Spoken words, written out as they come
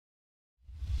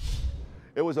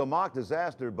It was a mock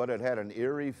disaster, but it had an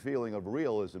eerie feeling of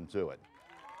realism to it.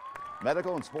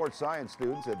 Medical and sports science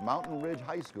students at Mountain Ridge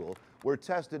High School were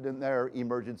tested in their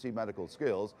emergency medical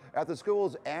skills at the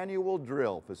school's annual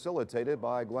drill facilitated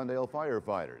by Glendale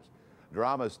firefighters.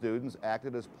 Drama students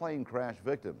acted as plane crash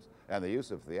victims, and the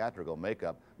use of theatrical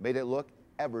makeup made it look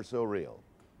ever so real.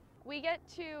 We get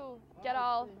to get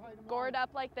all gored up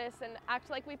like this and act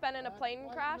like we've been in a plane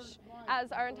crash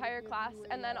as our entire class,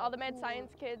 and then all the med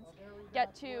science kids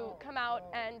get to come out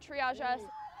and triage us.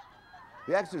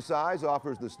 The exercise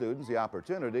offers the students the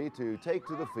opportunity to take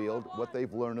to the field what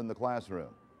they've learned in the classroom.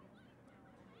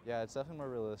 Yeah, it's definitely more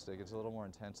realistic. It's a little more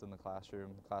intense than the classroom.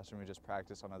 In the classroom, we just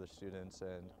practice on other students,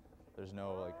 and there's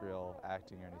no real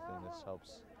acting or anything. This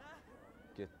helps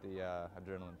get the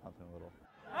adrenaline pumping a little.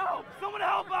 Help! Someone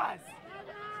help us!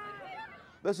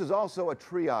 This is also a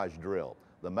triage drill.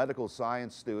 The medical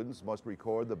science students must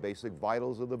record the basic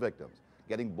vitals of the victims,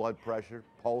 getting blood pressure,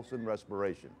 pulse, and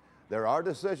respiration. There are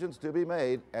decisions to be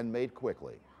made, and made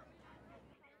quickly.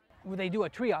 When they do a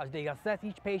triage, they assess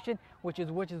each patient, which is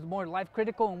more life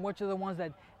critical, and which are the ones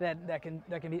that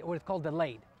can be what is called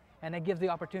delayed. And that gives the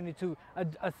opportunity to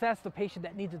assess the patient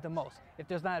that needs it the most. If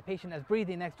there's not a patient that's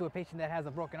breathing next to a patient that has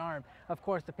a broken arm, of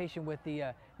course the patient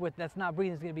that's not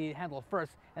breathing is going to be handled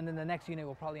first, and then the next unit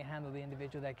will probably handle the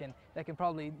individual that can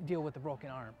probably deal with the broken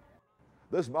arm.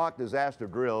 This mock disaster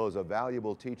drill is a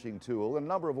valuable teaching tool in a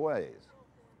number of ways.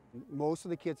 Most of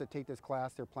the kids that take this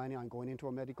class, they're planning on going into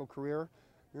a medical career.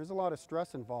 There's a lot of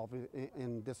stress involved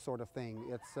in this sort of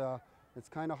thing. It's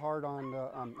kind of hard on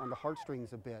the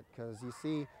heartstrings a bit, because you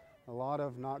see a lot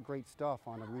of not great stuff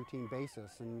on a routine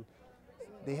basis, and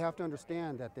they have to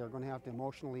understand that they're going to have to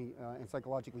emotionally and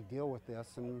psychologically deal with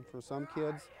this. And for some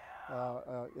kids,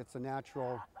 it's a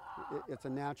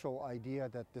natural idea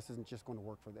that this isn't just going to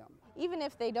work for them. Even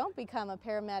if they don't become a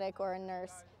paramedic or a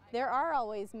nurse, there are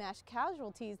always mass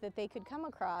casualties that they could come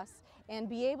across and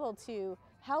be able to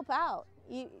help out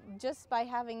just by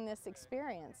having this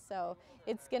experience. So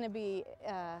it's going to be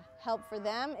help for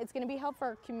them. It's going to be help for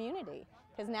our community,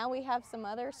 because now we have some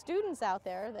other students out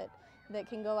there that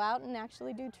can go out and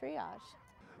actually do triage.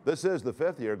 This is the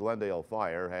 5th year Glendale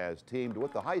Fire has teamed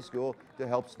with the high school to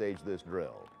help stage this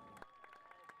drill.